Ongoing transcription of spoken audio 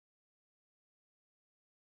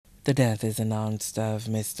The death is announced of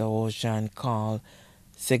Mr. Örjan Karl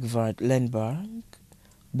Sigvard Lindberg,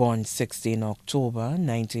 born 16 October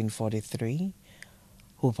 1943,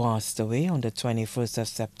 who passed away on the 21st of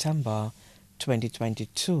September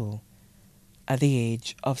 2022 at the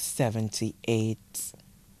age of 78.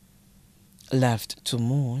 Left to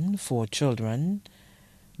mourn 4 children,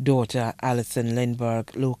 daughter Alison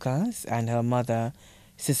Lindberg Lucas and her mother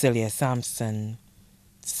Cecilia Sampson,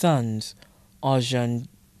 sons Örjan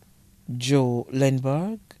Joe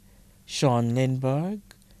Lindberg, Sean Lindberg,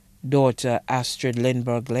 daughter Astrid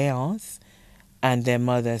Lindberg Leos, and their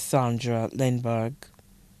mother Sandra Lindberg,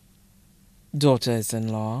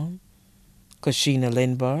 daughters-in-law Koshina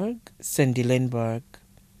Lindberg, Cindy Lindberg,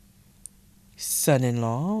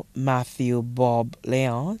 son-in-law Matthew Bob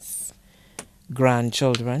Leos,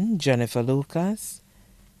 grandchildren Jennifer Lucas,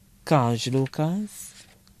 Kaj Lucas,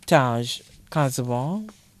 Taj Kazawa,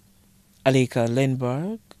 Alika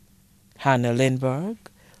Lindberg, Hannah Lindberg,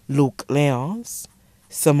 Luke Leos,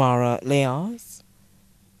 Samara Leos,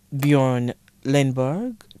 Bjorn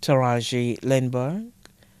Lindberg, Taraji Lindberg,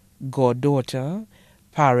 goddaughter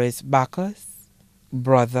Paris Bacchus,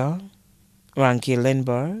 brother Ranky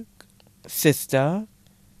Lindberg, sister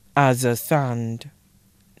Azza Sand,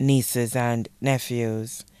 nieces and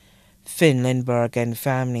nephews Finn Lindberg and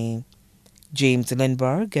family, James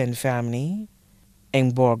Lindberg and family,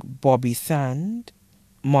 Engborg Bobby Sand,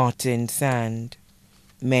 Martin Sand,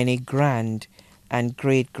 many grand and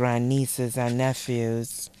great-grand nieces and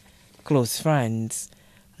nephews, close friends,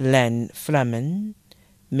 Len Fleming,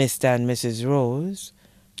 Mr. and Mrs. Rose,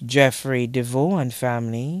 Jeffrey DeVoe and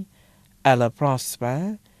family, Ella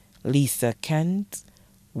Prosper, Lisa Kent,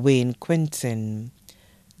 Wayne Quinton.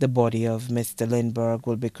 The body of Mr. Lindberg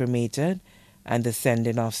will be cremated and the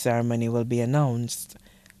sending-off ceremony will be announced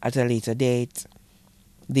at a later date.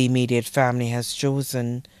 The immediate family has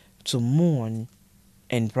chosen to mourn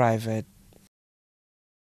in private.